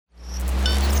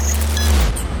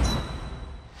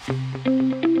What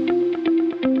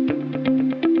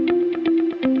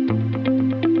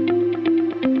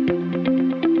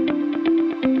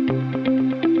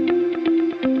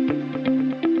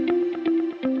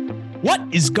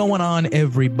is going on,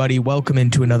 everybody? Welcome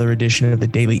into another edition of the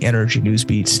Daily Energy News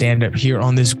Beat. Stand up here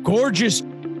on this gorgeous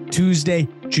Tuesday,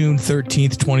 June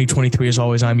 13th, 2023. As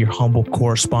always, I'm your humble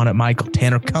correspondent, Michael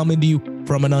Tanner, coming to you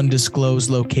from an undisclosed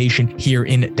location here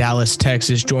in Dallas,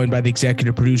 Texas, joined by the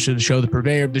executive producer of the show, the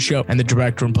purveyor of the show, and the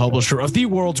director and publisher of the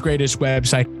world's greatest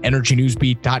website,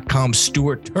 energynewsbeat.com,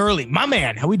 Stuart Turley. My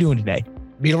man, how we doing today?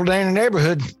 Beautiful day in the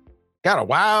neighborhood. Got a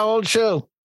wild show.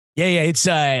 Yeah, it's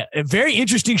a very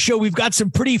interesting show. We've got some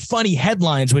pretty funny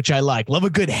headlines, which I like. Love a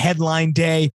good headline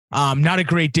day. Not a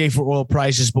great day for oil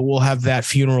prices, but we'll have that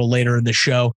funeral later in the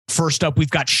show. First up, we've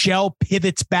got Shell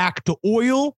pivots back to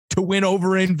oil to win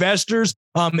over investors.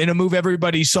 In a move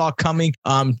everybody saw coming,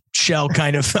 Shell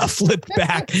kind of flipped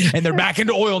back, and they're back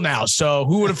into oil now. So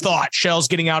who would have thought Shell's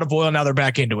getting out of oil? Now they're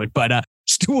back into it. But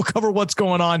Stu will cover what's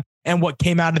going on and what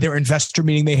came out of their investor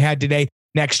meeting they had today.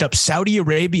 Next up, Saudi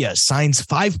Arabia signs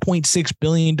 $5.6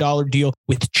 billion deal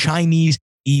with Chinese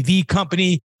EV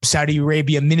company. Saudi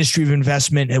Arabia Ministry of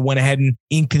Investment had went ahead and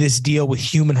inked this deal with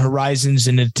Human Horizons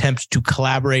in an attempt to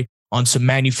collaborate on some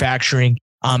manufacturing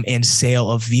and sale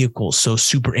of vehicles. So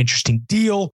super interesting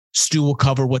deal. Stu will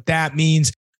cover what that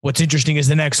means. What's interesting is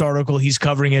the next article he's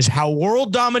covering is how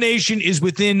world domination is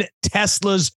within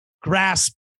Tesla's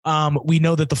grasp. We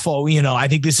know that the fall, I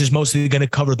think this is mostly going to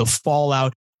cover the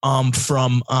fallout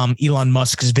from Elon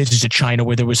Musk's visit to China,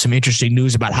 where there was some interesting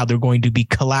news about how they're going to be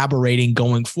collaborating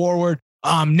going forward.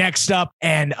 Next up,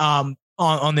 and on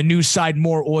the news side,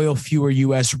 more oil, fewer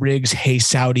U.S. rigs. Hey,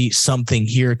 Saudi, something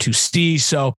here to see.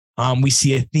 So we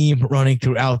see a theme running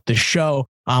throughout the show.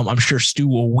 I'm sure Stu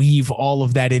will weave all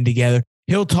of that in together.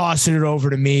 He'll toss it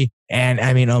over to me. And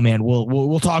I mean, oh man,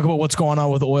 we'll talk about what's going on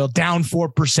with oil. Down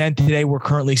 4% today. We're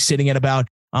currently sitting at about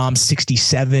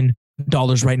 $67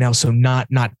 right now. So not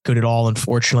good at all,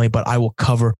 unfortunately, but I will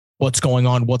cover what's going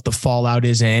on, what the fallout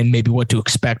is, and maybe what to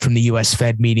expect from the U.S.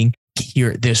 Fed meeting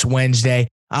here this Wednesday.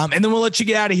 And then we'll let you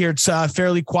get out of here. It's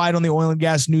fairly quiet on the oil and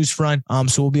gas news front.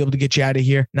 So we'll be able to get you out of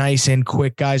here nice and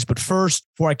quick, guys. But first,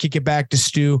 before I kick it back to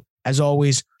Stu, as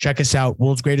always, check us out.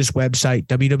 World's greatest website,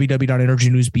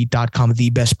 www.energynewsbeat.com, the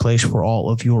best place for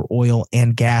all of your oil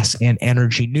and gas and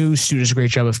energy news. Stu does a great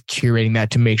job of curating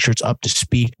that to make sure it's up to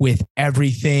speed with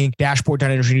everything.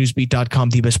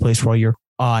 Dashboard.energynewsbeat.com, the best place for all your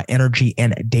energy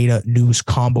and data news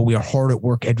combo. We are hard at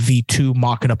work at V2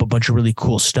 mocking up a bunch of really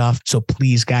cool stuff. So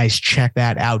please, guys, check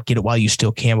that out. Get it while you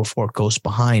still can before it goes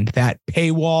behind that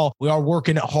paywall. We are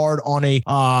working hard on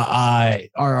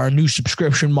our new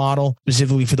subscription model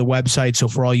specifically for the website. So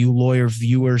for all you lawyer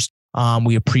viewers,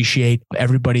 we appreciate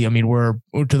everybody. I mean, we're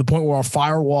to the point where our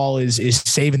firewall is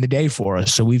saving the day for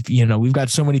us. So we've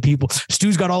got so many people.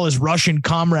 Stu's got all his Russian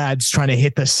comrades trying to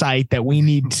hit the site that we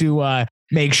need to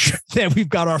make sure that we've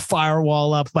got our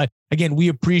firewall up. But again, we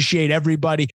appreciate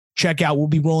everybody. Check out. We'll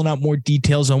be rolling out more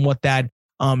details on what that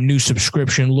new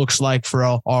subscription looks like for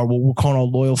our what we're calling our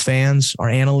loyal fans, our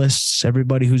analysts,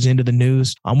 everybody who's into the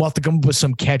news. We'll have to come up with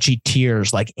some catchy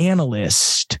tiers like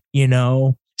analyst,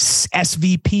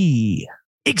 SVP,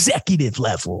 executive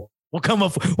level. We'll come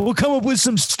up with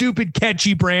some stupid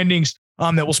catchy brandings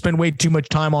that we'll spend way too much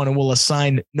time on, and we'll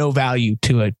assign no value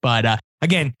to it. But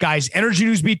again, guys,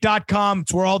 energynewsbeat.com.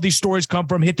 It's where all these stories come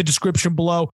from. Hit the description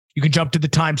below. You can jump to the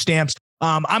timestamps.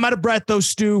 I'm out of breath though,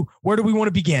 Stu. Where do we want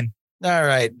to begin? All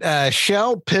right.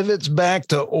 Shell pivots back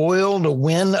to oil to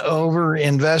win over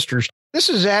investors. This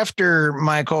is after,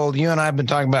 Michael, you and I have been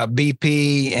talking about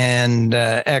BP and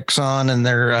Exxon and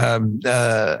their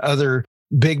other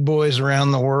big boys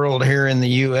around the world here in the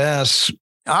U.S.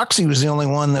 Oxy was the only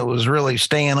one that was really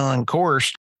staying on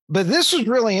course. But this is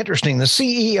really interesting. The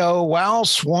CEO, Wal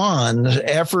Swan's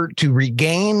effort to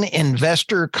regain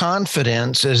investor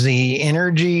confidence as the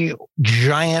energy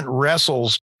giant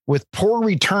wrestles with poor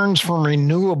returns from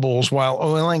renewables while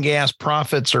oil and gas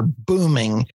profits are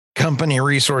booming, company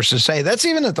resources say. That's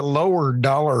even at the lower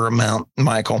dollar amount,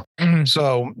 Michael. Mm-hmm.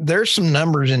 So there's some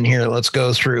numbers in here. Let's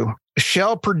go through.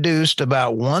 Shell produced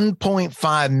about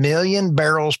 1.5 million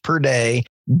barrels per day,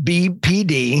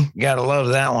 BPD, got to love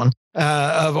that one,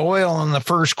 of oil in the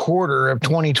first quarter of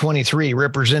 2023,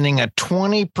 representing a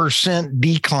 20%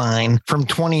 decline from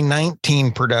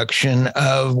 2019 production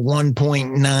of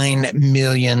 1.9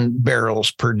 million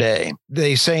barrels per day.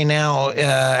 They say now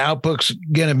output's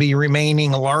going to be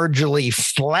remaining largely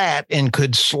flat and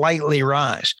could slightly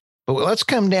rise. But let's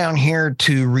come down here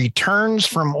to returns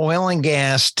from oil and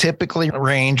gas typically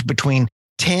range between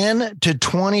 10 to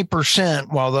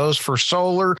 20%, while those for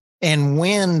solar and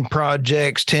wind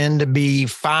projects tend to be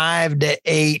 5 to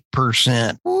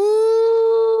 8%.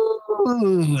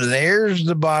 Ooh, there's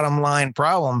the bottom line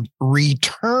problem.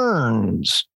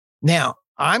 Returns. Now,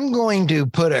 I'm going to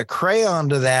put a crayon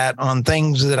to that on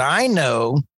things that I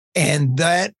know, and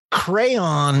that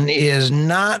crayon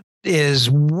is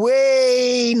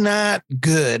way not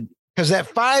good, because that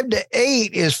 5 to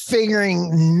 8 is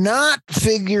not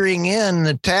figuring in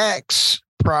the tax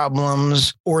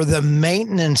problems or the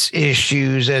maintenance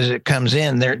issues as it comes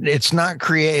in there. It's not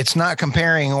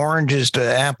comparing oranges to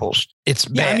apples. It's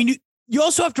bad. I mean, you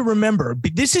also have to remember,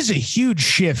 this is a huge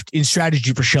shift in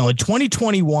strategy for Shell. In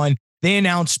 2021, they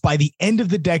announced by the end of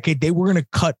the decade, they were going to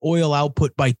cut oil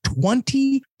output by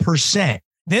 20%.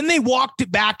 Then they walked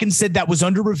it back and said that was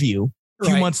under review a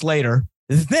few months later.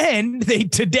 Then they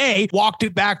today walked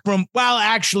it back from, well,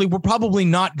 actually, we're probably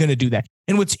not going to do that.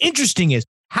 And what's interesting is,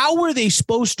 how were they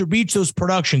supposed to reach those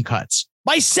production cuts?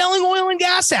 By selling oil and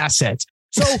gas assets.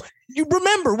 So you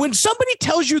remember, when somebody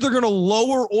tells you they're going to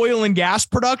lower oil and gas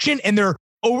production and they're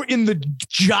over in the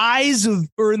guise of,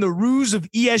 or in the ruse of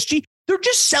ESG, they're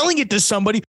just selling it to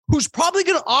somebody who's probably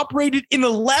going to operate it in a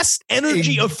less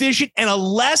energy efficient and a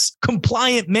less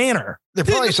compliant manner. They're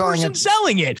probably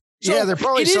selling it. So they're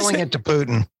probably selling it to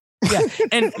Putin. Yeah,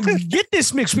 and get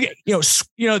this mix. We get,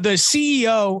 the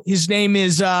CEO. His name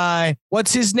is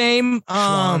what's his name?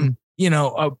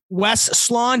 Wes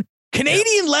Sloan,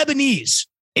 Canadian Lebanese.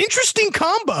 Interesting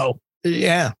combo.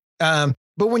 Yeah.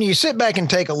 But when you sit back and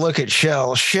take a look at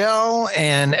Shell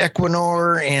and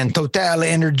Equinor and Total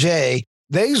Energy,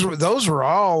 those were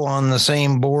all on the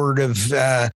same board of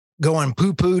going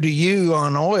poo-poo to you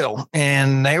on oil,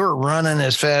 and they were running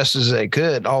as fast as they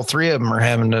could. All three of them are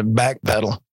having to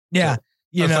backpedal. Yeah.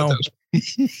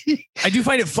 I do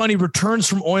find it funny. Returns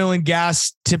from oil and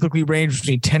gas typically range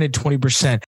between 10 and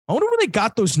 20%. I wonder where they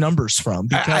got those numbers from,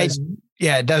 because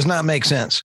it does not make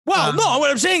sense. Well, no,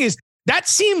 what I'm saying is that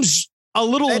seems a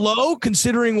little low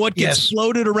considering what gets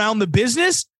floated around the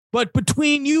business. But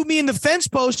between you, me, and the fence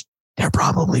post, they're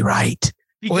probably right,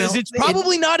 because it's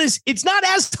probably not as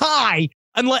high.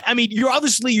 Unless,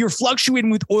 you're fluctuating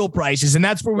with oil prices, and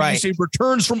that's where we say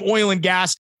returns from oil and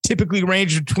gas typically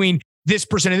range between this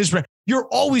percent and this percent. You're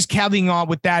always caveating on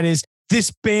with that is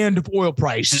this band of oil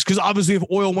prices, because obviously if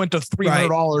oil went to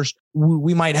 $300,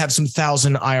 we might have some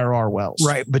 1,000 IRR wells.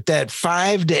 Right, but that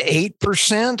 5 to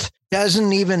 8%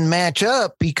 doesn't even match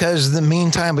up, because the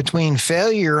meantime between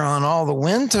failure on all the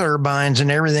wind turbines and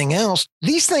everything else,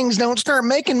 these things don't start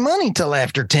making money till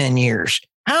after 10 years.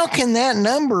 How can that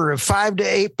number of 5 to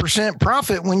 8%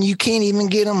 profit when you can't even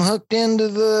get them hooked into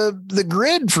the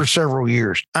grid for several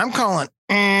years? I'm calling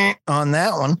on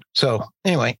that one. So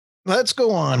anyway, let's go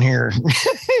on here.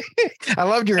 I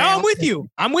loved your. I'm with you.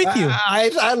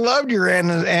 I loved your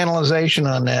analyzation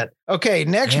on that. Okay,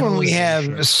 next one we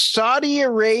have Saudi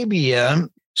Arabia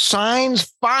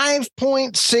signs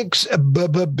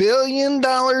 $5.6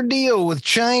 billion deal with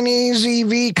Chinese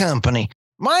EV company.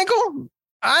 Michael,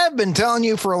 I've been telling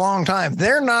you for a long time,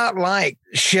 they're not like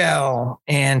Shell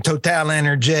and Total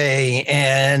Energy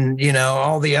and,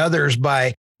 all the others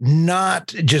by not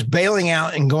just bailing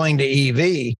out and going to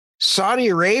EV. Saudi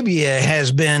Arabia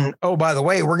has been, oh, by the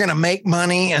way, we're going to make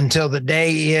money until the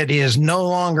day it is no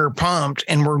longer pumped.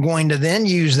 And we're going to then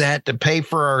use that to pay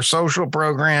for our social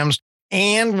programs.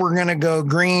 And we're going to go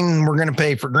green. And we're going to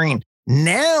pay for green.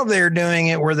 Now they're doing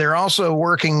it where they're also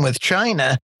working with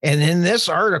China. And in this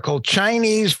article,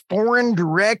 Chinese foreign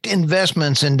direct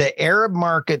investments into Arab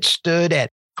markets stood at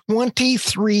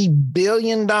 $23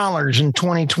 billion in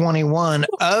 2021,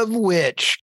 of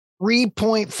which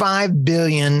 3.5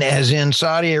 billion, as in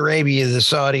Saudi Arabia, the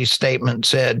Saudi statement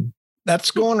said.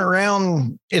 That's going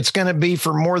around. It's going to be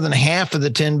for more than half of the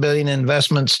 10 billion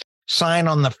investments signed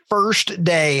on the first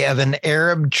day of an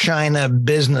Arab-China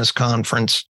business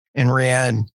conference in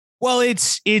Riyadh. Well,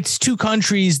 it's two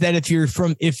countries that if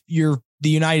you're the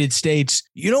United States,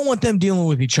 you don't want them dealing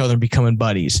with each other and becoming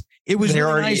buddies. It was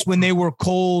really nice when they were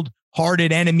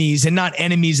cold-hearted enemies, and not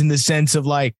enemies in the sense of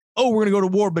like, oh, we're going to go to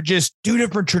war, but just two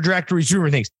different trajectories, two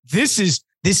different things.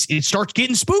 It starts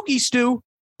getting spooky, Stu.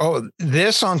 Oh,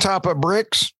 this on top of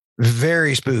BRICS,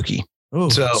 very spooky. Oh,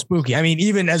 so spooky.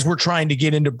 Even as we're trying to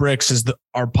get into BRICS as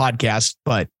our podcast,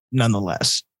 but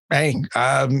nonetheless. Hey,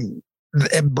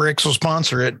 BRICS will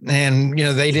sponsor it, and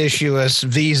they'd issue us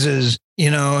visas,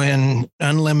 and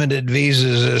unlimited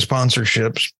visas as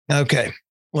sponsorships. Okay,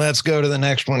 let's go to the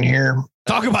next one here.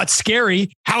 Talk about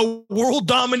scary. How world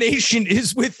domination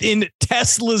is within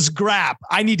Tesla's grasp.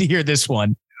 I need to hear this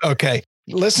one. Okay,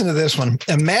 Listen to this one.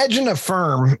 Imagine a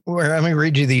firm where, let me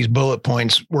read you these bullet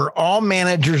points, where all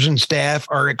managers and staff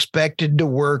are expected to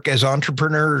work as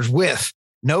entrepreneurs with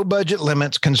no budget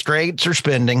limits, constraints, or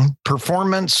spending,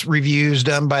 performance reviews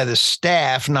done by the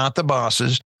staff, not the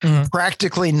bosses,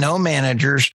 practically no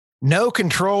managers, no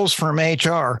controls from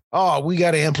HR. Oh, we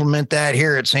got to implement that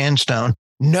here at Sandstone.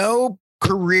 No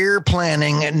career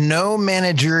planning, no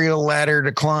managerial ladder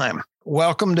to climb.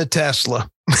 Welcome to Tesla.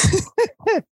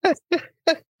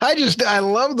 I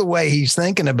love the way he's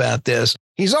thinking about this.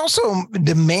 He's also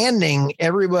demanding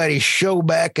everybody show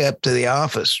back up to the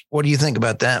office. What do you think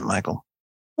about that, Michael?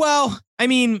 Well, I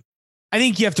mean, I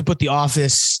think you have to put the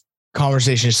office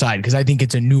conversation aside because I think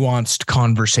it's a nuanced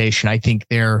conversation. I think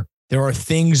there are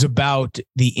things about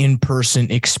the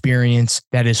in-person experience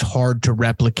that is hard to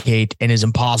replicate and is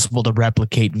impossible to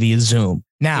replicate via Zoom.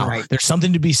 Now, There's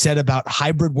something to be said about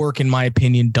hybrid work, in my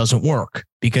opinion, doesn't work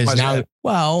because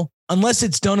unless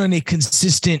it's done on a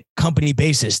consistent company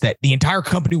basis, that the entire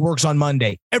company works on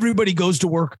Monday, everybody goes to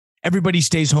work, everybody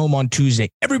stays home on Tuesday,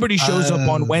 everybody shows up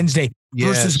on Wednesday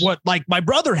versus what like my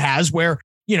brother has where,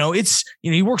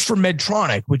 he works for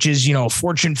Medtronic, which is, a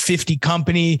Fortune 50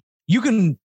 company.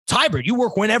 It's hybrid. You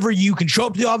work whenever you can show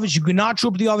up to the office. You cannot show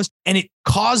up to the office. And it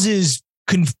causes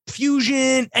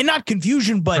confusion and not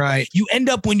confusion, but you end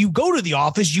up when you go to the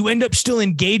office, you end up still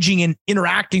engaging and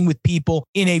interacting with people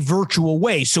in a virtual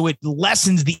way. So it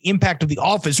lessens the impact of the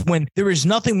office when there is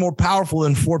nothing more powerful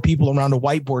than 4 people around a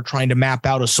whiteboard trying to map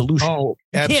out a solution. Oh,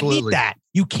 absolutely. You can't beat that.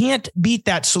 You can't beat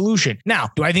that solution. Now,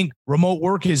 do I think remote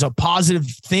work is a positive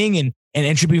thing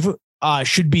and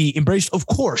should be embraced? Of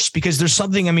course, because there's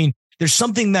something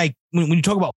like when you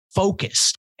talk about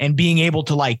focus and being able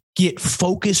to get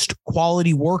focused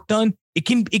quality work done, it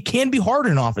can be hard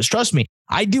in office. Trust me.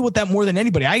 I deal with that more than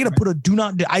anybody. I got to put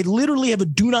I literally have a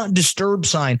do not disturb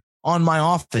sign on my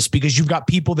office because you've got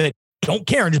people that don't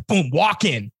care and just boom, walk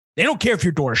in. They don't care if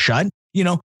your door is shut,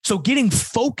 So getting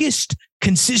focused,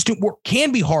 consistent work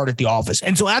can be hard at the office.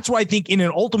 And so that's why I think in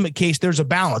an ultimate case, there's a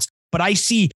balance, but I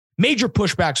see major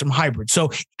pushbacks from hybrid.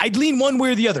 So I'd lean one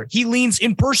way or the other. He leans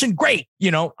in person. Great.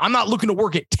 I'm not looking to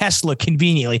work at Tesla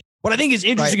conveniently. What I think is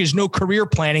interesting is no career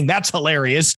planning. That's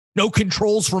hilarious. No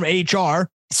controls from HR.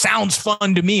 Sounds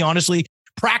fun to me, honestly.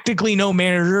 Practically no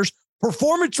managers.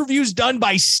 Performance reviews done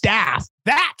by staff.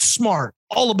 That's smart.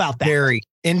 All about that. Very.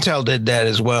 Intel did that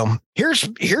as well.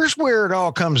 Here's where it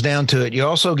all comes down to it. You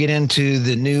also get into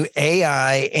the new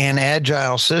AI and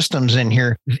agile systems in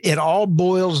here. It all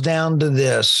boils down to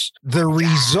this. The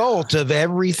result of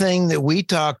everything that we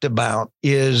talked about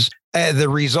is the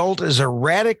result is a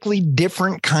radically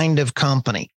different kind of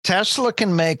company. Tesla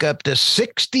can make up to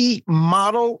 60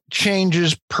 model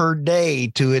changes per day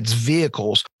to its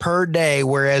vehicles per day,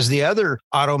 whereas the other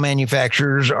auto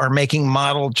manufacturers are making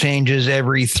model changes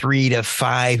every 3 to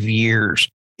 5 years.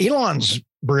 Elon's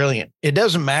brilliant. It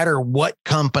doesn't matter what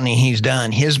company he's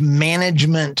done. His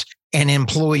management and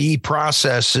employee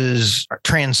processes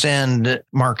transcend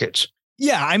markets.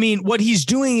 Yeah, I mean, what he's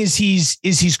doing is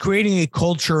he's creating a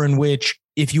culture in which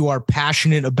if you are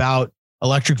passionate about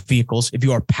electric vehicles, if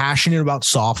you are passionate about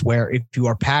software, if you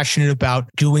are passionate about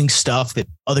doing stuff that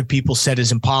other people said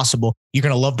is impossible, you're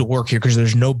going to love to work here because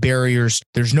there's no barriers.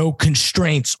 There's no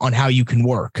constraints on how you can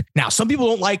work. Now, some people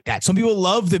don't like that. Some people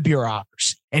love the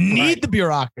bureaucracy and need the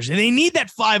bureaucracy. And they need that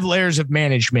 5 layers of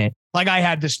management like I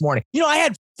had this morning. I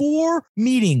had 4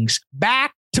 meetings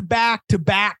back to back to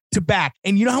back to back.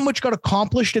 And you know how much got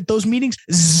accomplished at those meetings?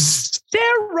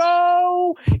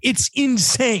 0. It's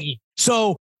insane.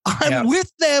 So I'm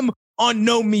with them on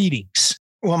no meetings.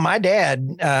 Well, my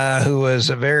dad, who was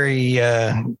a very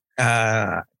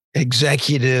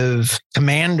executive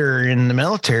commander in the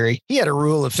military, he had a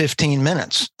rule of 15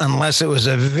 minutes, unless it was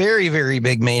a very, very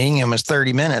big meeting. It was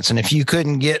 30 minutes. And if you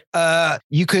couldn't get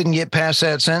past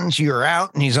that sentence, you're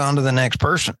out and he's on to the next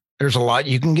person. There's a lot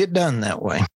you can get done that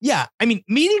way. Yeah. I mean,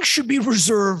 meetings should be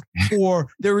reserved for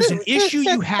there is an issue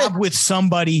you have with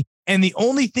somebody. And the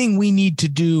only thing we need to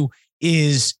do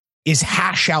is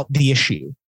hash out the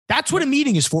issue. That's what a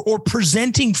meeting is for, or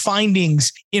presenting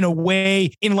findings in a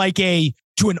way,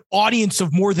 to an audience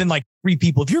of more than 3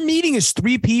 people. If your meeting is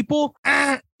 3 people,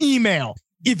 email.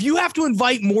 If you have to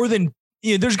invite more than,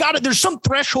 there's some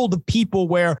threshold of people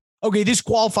where, okay, this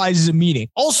qualifies as a meeting.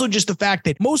 Also, just the fact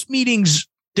that most meetings,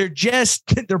 they're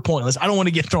pointless. I don't want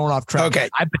to get thrown off track. Okay.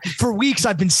 For weeks,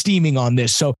 I've been steaming on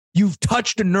this. So you've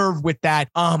touched a nerve with that.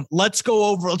 Let's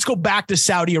go back to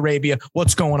Saudi Arabia.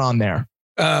 What's going on there?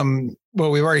 Well,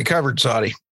 we've already covered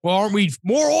Saudi. Well, aren't we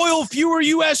more oil, fewer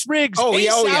U.S. rigs? Oh, hey,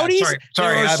 yeah. Saudis, Yeah.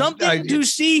 Sorry. there's something to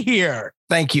see here.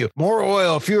 Thank you. More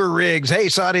oil, fewer rigs. Hey,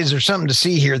 Saudis, there's something to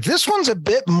see here. This one's a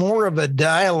bit more of a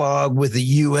dialogue with the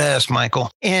U.S., Michael.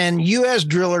 And U.S.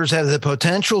 drillers have the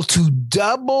potential to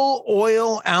double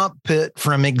oil output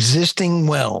from existing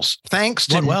wells, thanks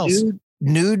to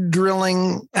new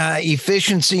drilling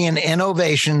efficiency and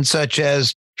innovation such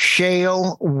as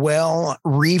shale well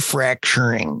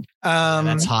refracturing.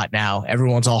 That's hot now.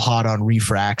 Everyone's all hot on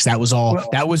refracts. That was all.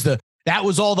 That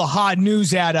was all the hot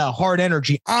news at Hard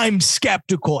Energy. I'm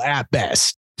skeptical at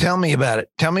best. Tell me about it.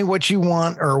 Tell me what you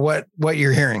want or what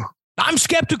you're hearing. I'm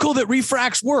skeptical that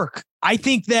refracts work. I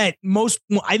think that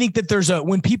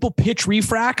when people pitch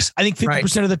refracts, I think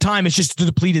 50% of the time it's just a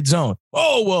depleted zone.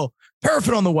 Oh, well,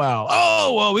 perfit on the well.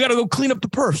 Oh, well, we got to go clean up the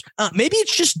perfs. Maybe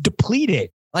it's just depleted.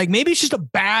 Like maybe it's just a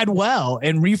bad well,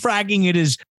 and refracking it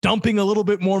is dumping a little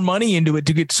bit more money into it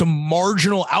to get some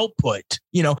marginal output,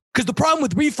 because the problem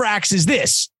with refracts is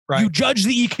this, you judge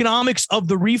the economics of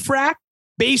the refract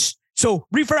base. So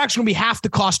refract's going to be half the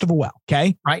cost of a well.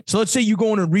 Okay. Right. So let's say you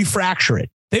go in and refracture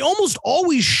it. They almost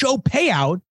always show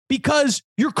payout because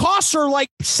your costs are like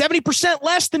 70%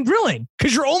 less than drilling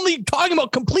because you're only talking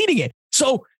about completing it.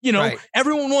 So,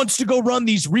 everyone wants to go run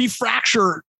these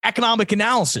refracture economic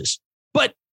analysis,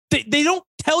 but they don't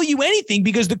tell you anything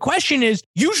because the question is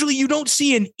usually you don't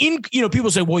see people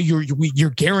say, well, you're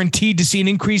guaranteed to see an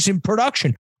increase in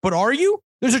production, but are you?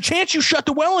 There's a chance you shut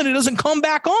the well and it doesn't come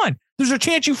back on. There's a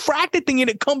chance you frack the thing and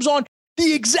it comes on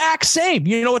the exact same.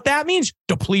 You know what that means?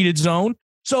 Depleted zone.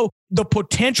 So the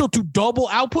potential to double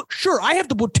output. Sure. I have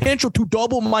the potential to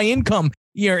double my income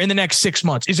here in the next 6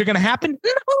 months. Is it going to happen?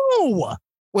 No.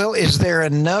 Well, is there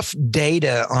enough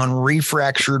data on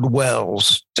refractured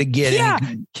wells to get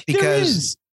in?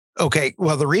 Because, okay,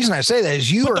 well, the reason I say that is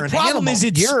the problem is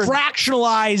it's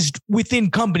fractionalized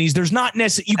within companies. There's not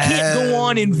necessarily, you can't go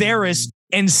on in Veris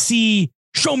and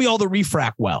show me all the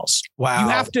refract wells. Wow. You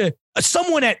have to,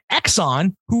 someone at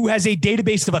Exxon who has a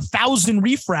database of 1,000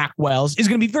 refract wells is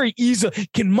going to be very easy,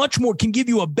 can give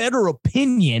you a better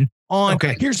opinion on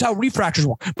here's how refractors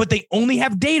work, but they only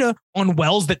have data on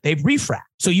wells that they've refract.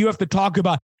 So you have to talk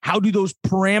about how do those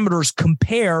parameters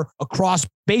compare across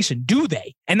basin? Do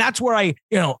they? And that's where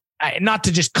not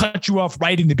to just cut you off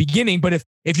right in the beginning, but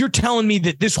if you're telling me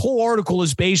that this whole article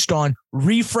is based on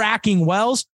refracking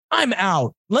wells, I'm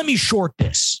out. Let me short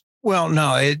this. Well,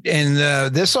 no,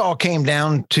 this all came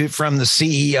down from the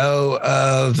CEO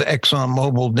of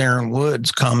ExxonMobil, Darren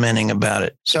Woods, commenting about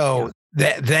it. So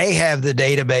that they have the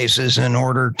databases in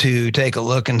order to take a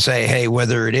look and say, hey,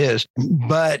 whether it is.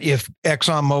 But if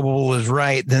ExxonMobil is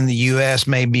right, then the U.S.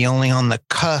 may be only on the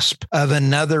cusp of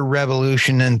another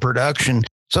revolution in production.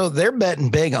 So they're betting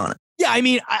big on it. Yeah, I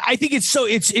mean, I think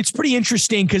it's pretty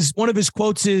interesting because one of his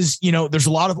quotes is, there's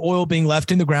a lot of oil being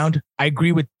left in the ground. I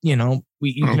agree with, I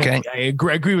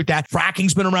agree with that.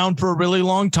 Fracking's been around for a really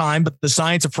long time, but the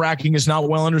science of fracking is not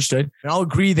well understood. And I'll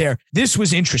agree there. This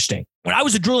was interesting. When I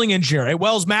was a drilling engineer, a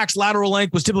well's max lateral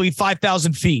length was typically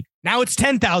 5,000 feet. Now it's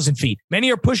 10,000 feet.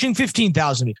 Many are pushing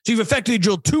 15,000 feet. So you've effectively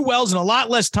drilled 2 wells in a lot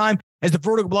less time as the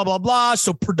vertical blah, blah, blah.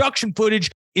 So production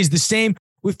footage is the same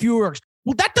with fewer works.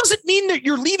 Well, that doesn't mean that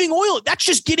you're leaving oil. That's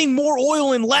just getting more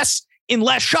oil in less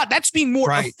shot. That's being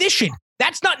more efficient.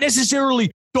 That's not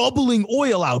necessarily doubling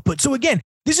oil output. So again,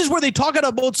 this is where they talk out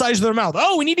of both sides of their mouth.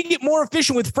 Oh, we need to get more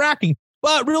efficient with fracking.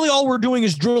 But really all we're doing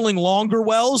is drilling longer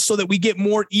wells so that we get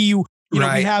more EU. We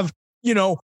have,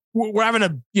 we're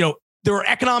having there are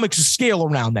economics of scale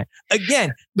around that.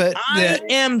 Again, but I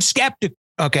am skeptical.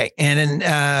 Okay. And,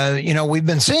 we've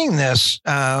been seeing this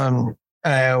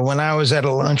when I was at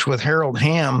a lunch with Harold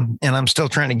Hamm, and I'm still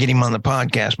trying to get him on the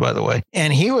podcast, by the way.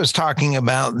 And he was talking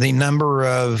about the number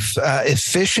of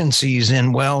efficiencies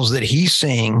in wells that he's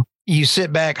seeing. You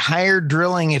sit back, higher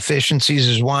drilling efficiencies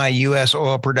is why U.S.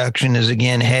 oil production is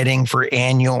again heading for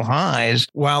annual highs,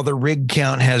 while the rig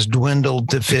count has dwindled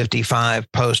to 55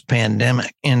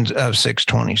 post-pandemic of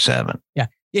 627. Yeah.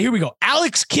 Yeah, here we go.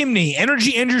 Alex Kimney,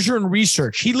 energy engineer and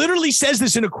research. He literally says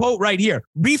this in a quote right here.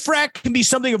 Refract can be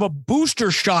something of a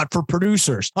booster shot for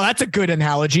producers. Oh, that's a good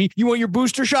analogy. You want your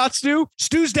booster shot, Stu?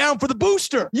 Stu's down for the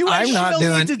booster. I'm not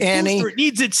doing any. It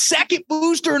needs its second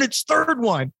booster and its third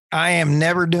one. I am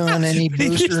never doing any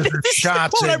boosters or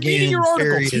shots again. I'm reading your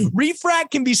article.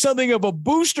 Refract can be something of a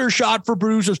booster shot for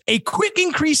producers. A quick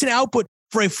increase in output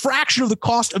for a fraction of the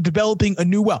cost of developing a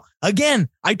new well. Again,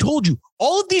 I told you,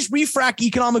 all of these refract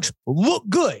economics look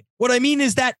good. What I mean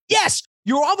is that, yes,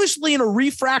 you're obviously in a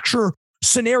refracture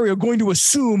scenario going to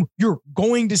assume you're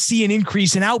going to see an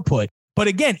increase in output. But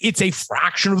again, it's a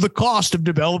fraction of the cost of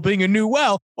developing a new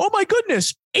well. Oh my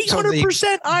goodness,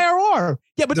 800% IRR.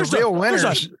 Yeah, but there's a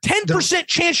 10%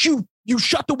 chance you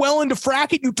shut the well into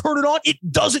frack it, you turn it on, it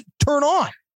doesn't turn on.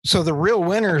 So the real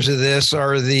winners of this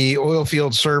are the oil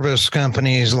field service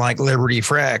companies like Liberty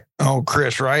Frac. Oh,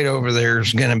 Chris Wright over there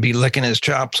is going to be licking his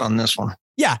chops on this one.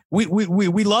 Yeah, we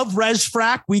love Res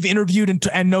Frac. We've interviewed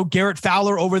and know Garrett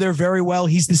Fowler over there very well.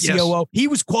 He's the COO. Yes. He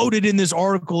was quoted in this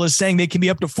article as saying they can be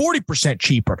up to 40%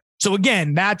 cheaper. So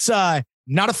again, that's not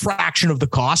a fraction of the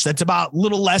cost. That's about a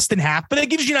little less than half, but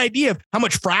that gives you an idea of how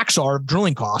much fracks are of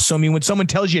drilling costs. So I mean, when someone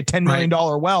tells you a $10 million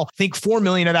well, think $4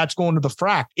 million of that's going to the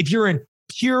frack. If you're in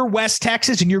pure West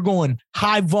Texas and you're going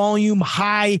high volume,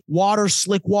 high water,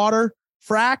 slick water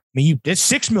frack, I mean,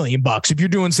 it's $6 million. If you're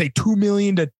doing, say, 2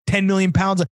 million to 10 million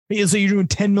pounds, so you're doing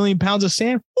 10 million pounds of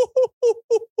sand,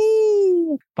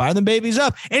 fire them babies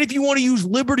up. And if you want to use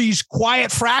Liberty's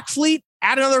quiet frack fleet,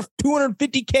 add another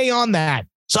 $250K on that.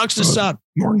 Sucks to suck.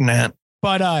 More than that.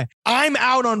 But I'm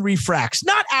out on refracts.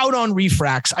 Not out on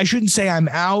refracts. I shouldn't say I'm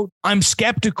out. I'm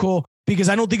skeptical because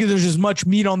I don't think there's as much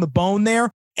meat on the bone there.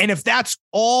 And if that's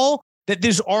all that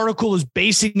this article is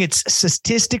basing its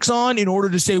statistics on in order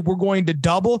to say we're going to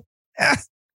double,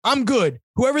 I'm good.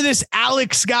 Whoever this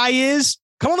Alex guy is,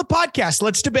 come on the podcast.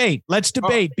 Let's debate.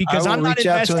 Because I'm not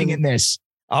investing in this.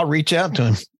 I'll reach out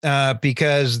to him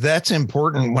because that's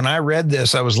important. When I read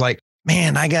this, I was like,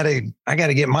 man, I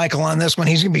gotta get Michael on this one.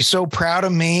 He's going to be so proud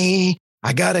of me.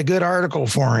 I got a good article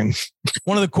for him.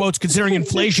 One of the quotes, considering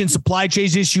inflation, supply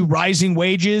chains issue, rising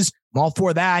wages, I'm all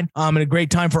for that. And a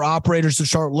great time for operators to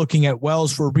start looking at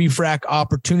wells for refrac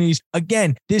opportunities.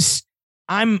 Again, just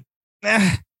drill.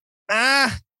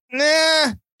 I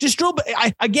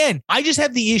just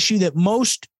have the issue that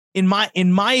most in my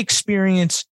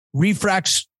experience,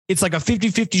 refracs, it's like a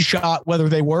 50-50 shot whether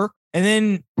they work.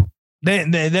 And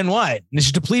then what? It's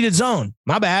a depleted zone.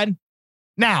 My bad.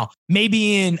 Now,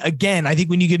 maybe I think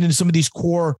when you get into some of these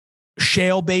core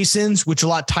shale basins, which are a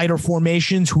lot tighter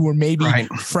formations who are maybe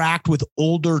fracked with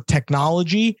older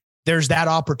technology, there's that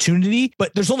opportunity,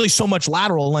 but there's only so much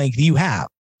lateral length you have.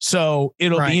 So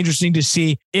it'll be interesting to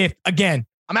see if, again,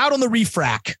 I'm out on the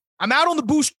refrac. I'm out on the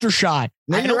booster shot.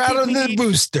 You're out on the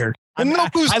booster. I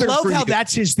love how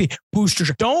that's his thing. Booster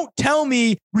shot. Don't tell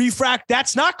me refrac.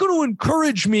 That's not going to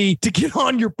encourage me to get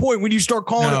on your point when you start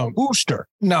calling it a booster.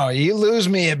 No, you lose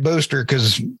me at booster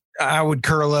because I would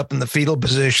curl up in the fetal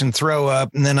position, throw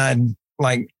up, and then I'd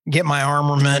like get my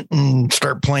armament and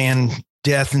start playing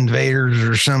Death Invaders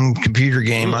or some computer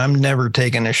game. I'm never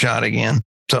taking a shot again.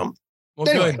 So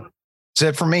anyway, good. That's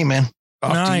it for me, man.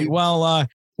 All right. Well,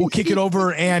 we'll kick it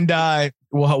over and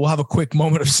we'll have a quick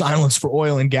moment of silence for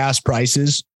oil and gas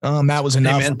prices. That was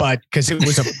enough, but because it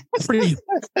was a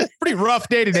pretty rough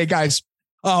day today, guys.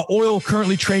 Oil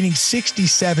currently trading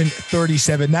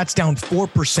 67.37. That's down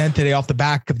 4% today off the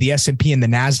back of the S&P and the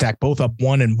NASDAQ, both up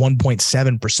 1 and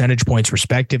 1.7 percentage points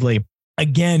respectively.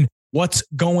 Again, what's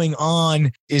going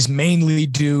on is mainly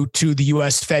due to the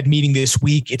U.S. Fed meeting this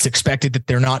week. It's expected that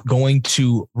they're not going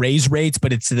to raise rates,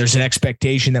 but there's an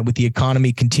expectation that with the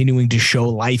economy continuing to show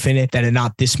life in it, that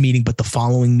not this meeting, but the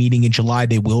following meeting in July,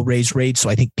 they will raise rates. So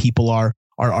I think people are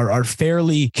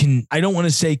fairly, I don't want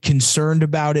to say concerned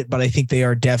about it, but I think they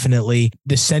are definitely,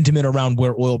 the sentiment around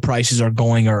where oil prices are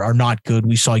going are not good.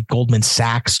 We saw Goldman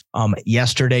Sachs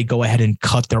yesterday go ahead and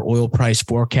cut their oil price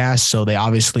forecast. So they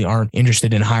obviously aren't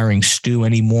interested in hiring Stu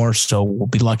anymore. So we'll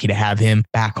be lucky to have him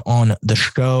back on the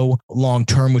show long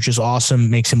term, which is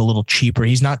awesome. Makes him a little cheaper.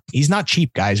 He's not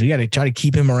cheap, guys. We got to try to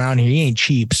keep him around here. He ain't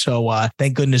cheap. So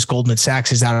thank goodness Goldman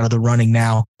Sachs is out of the running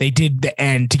now. They did the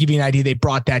end. To give you an idea, they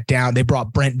brought that down. They brought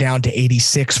Brent down to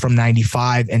 86 from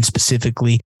 95, and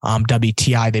specifically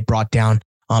WTI they brought down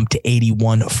to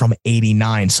 81 from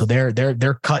 89. So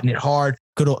they're cutting it hard.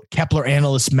 Good old Kepler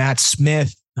analyst Matt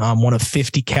Smith, one of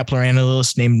 50 Kepler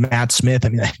analysts named Matt Smith. I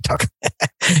mean,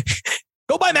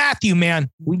 go by Matthew, man.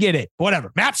 We get it.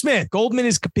 Whatever. Matt Smith. Goldman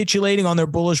is capitulating on their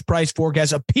bullish price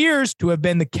forecast. Appears to have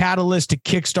been the catalyst to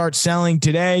kickstart selling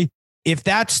today. If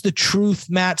that's the truth,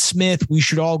 Matt Smith, we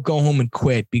should all go home and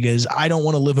quit, because I don't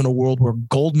want to live in a world where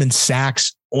Goldman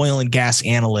Sachs oil and gas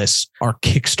analysts are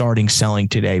kickstarting selling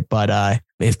today. But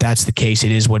if that's the case,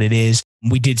 it is what it is.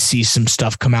 We did see some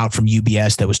stuff come out from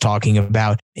UBS that was talking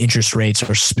about interest rates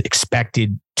are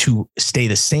expected to stay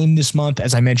the same this month,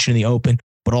 as I mentioned in the open,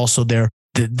 but also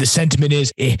the sentiment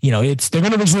is, they're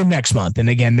going to resume next month. And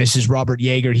again, this is Robert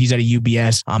Yeager. He's at a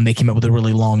UBS. They came up with a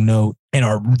really long note,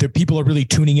 and the people are really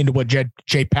tuning into what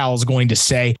Jay Powell is going to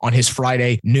say on his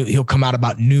Friday. He'll come out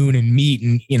about noon and meet.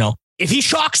 And, if he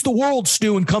shocks the world,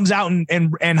 Stu, and comes out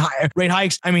and rate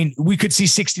hikes, I mean, we could see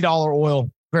 $60 oil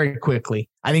very quickly.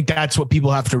 I think that's what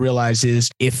people have to realize is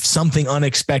if something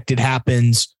unexpected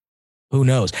happens, who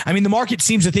knows? I mean, the market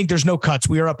seems to think there's no cuts.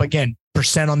 We are up again,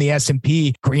 percent on the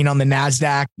S&P, green on the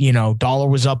NASDAQ, dollar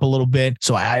was up a little bit.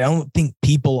 So I don't think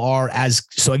people are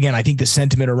so again, I think the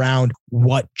sentiment around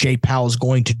what Jay Powell is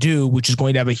going to do, which is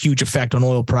going to have a huge effect on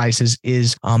oil prices,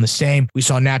 is the same. We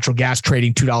saw natural gas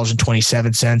trading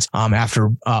 $2.27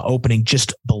 after opening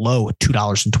just below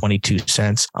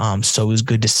 $2.22. So it was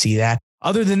good to see that.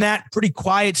 Other than that, pretty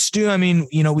quiet, Stu. I mean,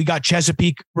 we got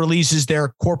Chesapeake releases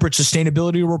their corporate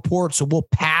sustainability report, so we'll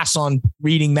pass on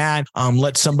reading that.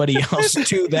 Let somebody else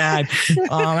do that.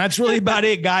 That's really about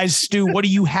it, guys. Stu, what do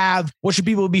you have? What should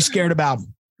people be scared about?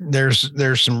 There's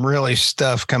some really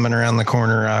stuff coming around the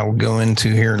corner I will go into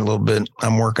here in a little bit.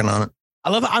 I'm working on it.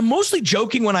 I'm mostly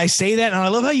joking when I say that, and I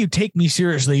love how you take me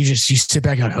seriously. You sit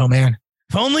back and go, oh, man,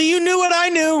 if only you kneu what I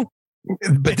knew.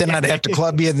 But then I'd have to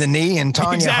club you in the knee and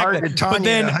Tanya Harding. But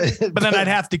then I'd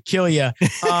have to kill you.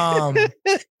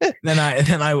 Then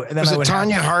I would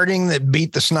Tanya Harding that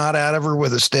beat the snot out of her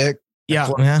with a stick. Yeah,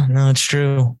 no, it's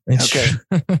true. True.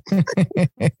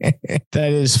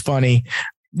 That is funny.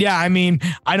 Yeah, I mean,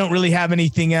 I don't really have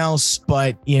anything else,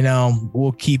 but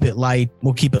we'll keep it light.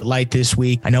 We'll keep it light this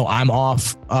week. I know I'm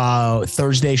off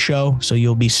Thursday show, so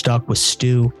you'll be stuck with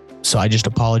Stu. So I just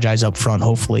apologize up front.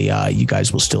 Hopefully you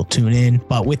guys will still tune in.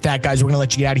 But with that, guys, we're going to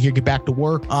let you get out of here, get back to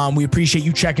work. We appreciate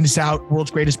you checking us out.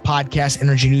 World's greatest podcast,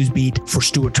 Energy News Beat. For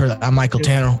Stuart Turley, I'm Michael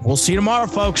Tanner. We'll see you tomorrow,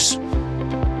 folks.